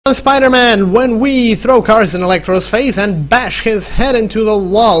Spider-Man when we throw cars in Electro's face and bash his head into the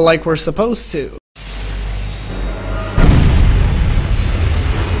wall like we're supposed to.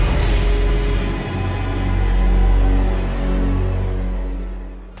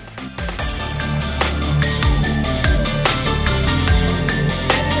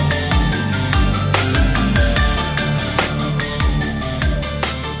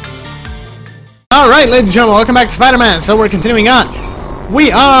 Alright, ladies and gentlemen, welcome back to Spider-Man. So we're continuing on. We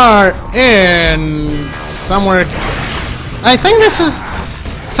are in somewhere, I think this is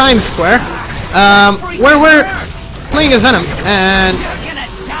Times Square, where we're playing as Venom, and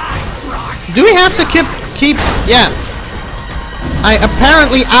do we have to keep, yeah, I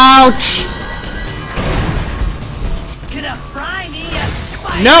apparently, ouch,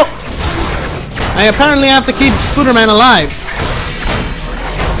 no, I apparently have to keep Spiderman alive.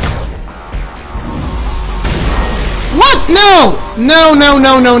 What? No! No, no,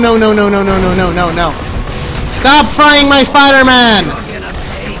 no, no, no, no, no, no, no, no, no, no, no. Stop frying my Spider-Man!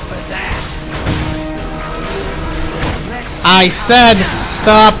 I said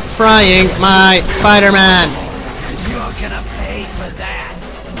stop frying my Spider-Man. You're gonna pay for that.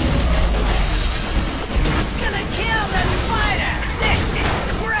 Gonna kill the spider. This is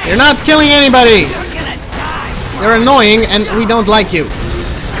great. You're not killing anybody. You're gonna die. You're annoying and we don't like you.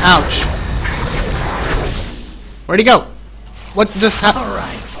 Ouch. Where'd he go? What just happened?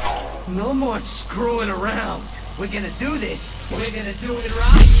 Alright. No more screwing around. We're gonna do this. We're gonna do it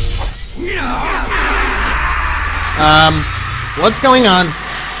right. What's going on?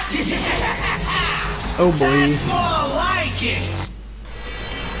 Oh boy. That's more like it.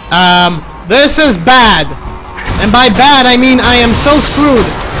 This is bad. And by bad I mean I am so screwed.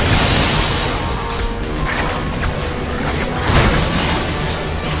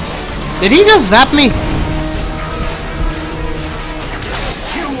 Did he just zap me?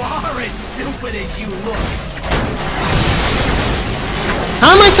 Stupid as you look.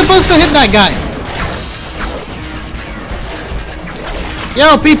 How am I supposed to hit that guy?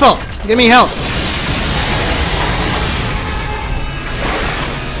 Yo, people, give me help.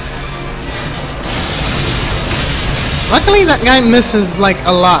 Luckily, that guy misses like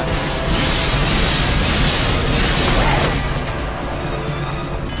a lot.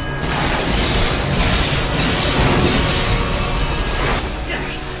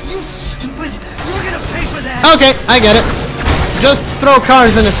 Okay, I get it. Just throw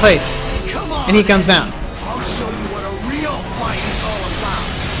cars in his face. And he comes down. I'll show you what a real fight is all about.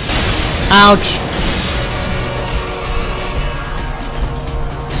 Ouch.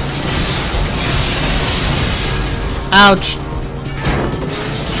 Ouch.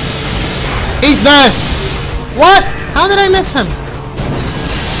 Eat this! What? How did I miss him?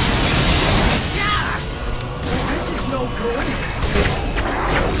 This is no good.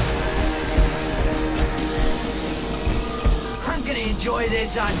 I'm gonna enjoy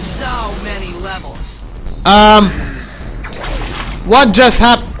this on so many levels. What just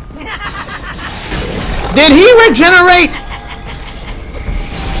happened? Did he regenerate?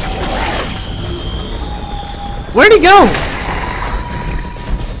 Where'd he go?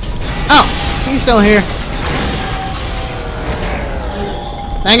 Oh, he's still here.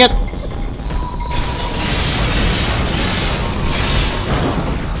 Dang it.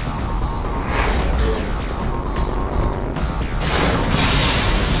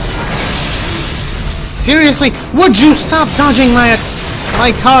 Seriously, would you stop dodging my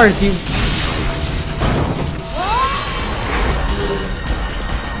cars, you...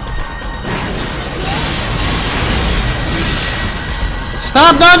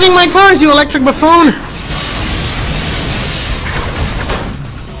 Stop dodging my cars, you electric buffoon!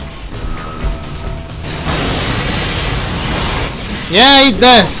 Yeah, eat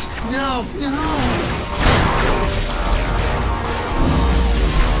this! No, no.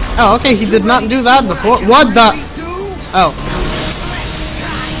 Oh, okay, he did not do that before. What the? Oh.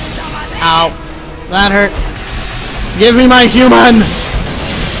 Ow. That hurt. Give me my human!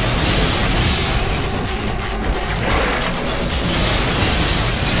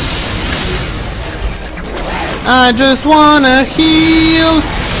 I just wanna heal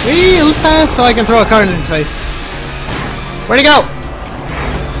real fast so I can throw a card in his face. Where'd he go?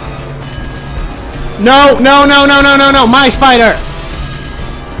 No, no, no, no, no, no, no, my spider!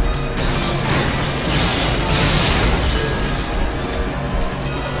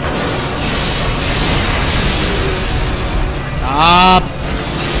 Stop!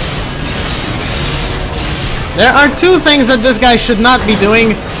 There are two things that this guy should not be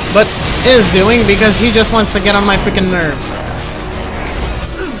doing, but is doing because he just wants to get on my freaking nerves.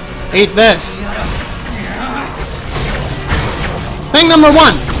 Eat this. Thing number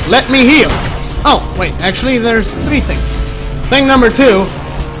one. let me heal. Oh, wait, actually there's 3 things. Thing number 2,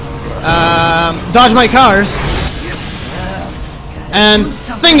 dodge my cars. And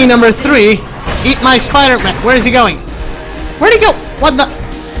thingy number 3, eat my Spiderman. Where is he going? Where'd he go? What the?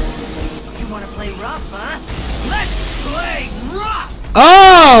 You wanna play rough, huh? Let's play rough!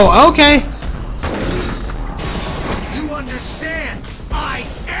 Oh, okay. You understand? I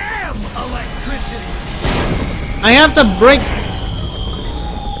am electricity! I have to break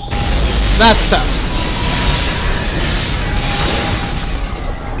that stuff.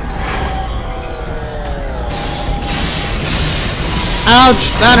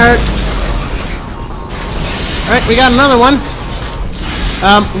 Ouch, that hurt. Alright, we got another one.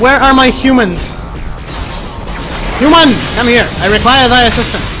 Where are my humans? Human, come here. I require thy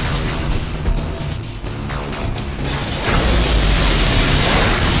assistance.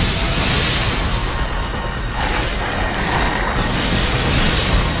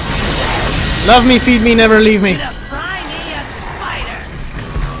 Love me, feed me, never leave me.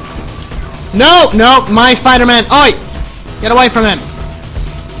 No, no, my Spider-Man. Oi! Get away from him.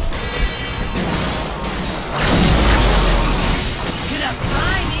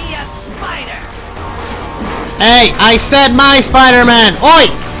 Hey, I said my Spider-Man! Oi!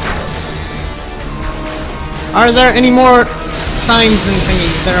 Are there any more signs and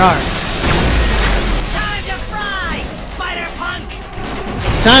thingies? There are. Time to fry, Spider-Punk!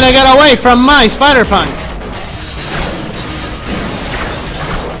 Time to get away from my Spider-Punk!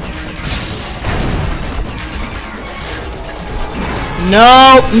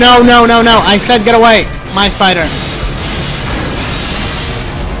 No, no, no, no, no. I said get away. My spider.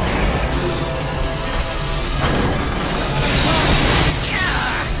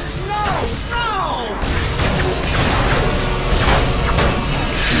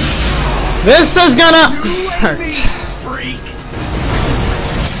 This is gonna hurt.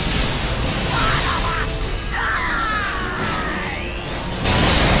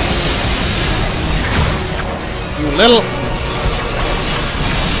 You little...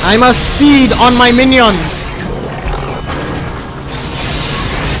 I must feed on my minions.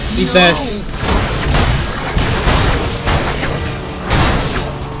 Eat this.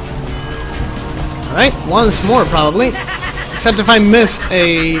 Alright, once more probably. Except if I missed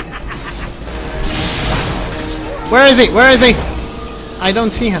a... Where is he? Where is he? I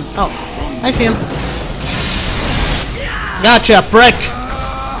don't see him. Oh, I see him. Gotcha, prick.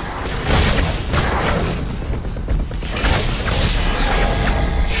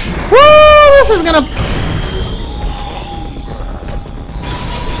 Woo! This is gonna...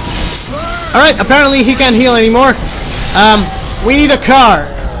 Alright, apparently he can't heal anymore. We need a car.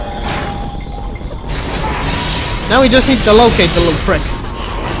 Now we just need to locate the little prick.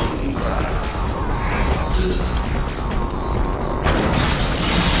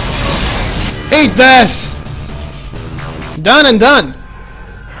 Eat this! Done and done.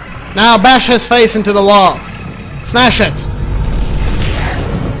 Now bash his face into the wall. Smash it.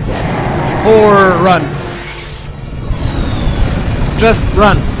 Or run. Just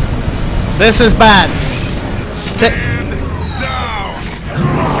run. This is bad.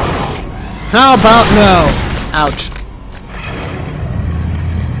 How about no? Ouch.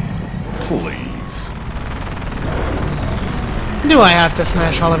 Please. Do I have to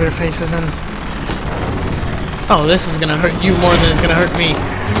smash all of your faces in? Oh, this is gonna hurt you more than it's gonna hurt me.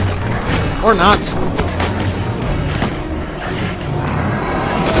 Or not.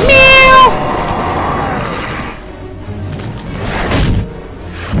 Meow!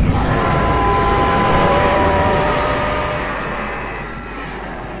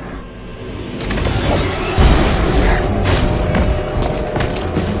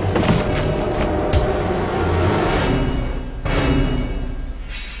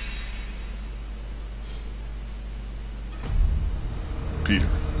 Peter,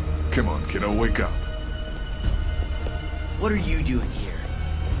 come on, kiddo, wake up. What are you doing here?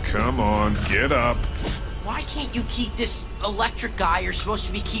 Come on, get up. Why can't you keep this electric guy you're supposed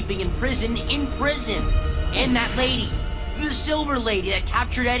to be keeping in prison? And that lady, the silver lady that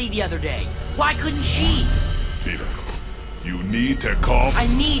captured Eddie the other day. Why couldn't she? Peter, you need to call... I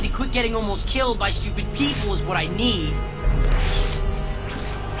need to quit getting almost killed by stupid people is what I need.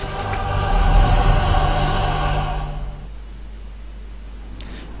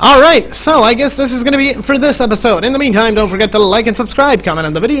 Alright, so I guess this is going to be it for this episode. In the meantime, don't forget to like and subscribe, comment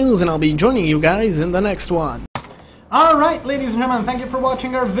on the videos, and I'll be joining you guys in the next one. Alright, ladies and gentlemen, thank you for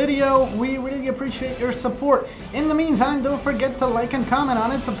watching our video. We really appreciate your support. In the meantime, don't forget to like and comment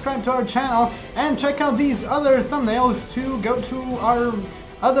on it, subscribe to our channel, and check out these other thumbnails to go to our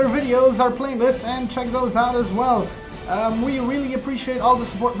other videos, our playlists, and check those out as well. We really appreciate all the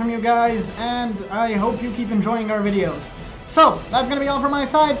support from you guys, and I hope you keep enjoying our videos. So, that's going to be all from my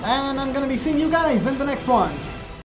side, and I'm going to be seeing you guys in the next one.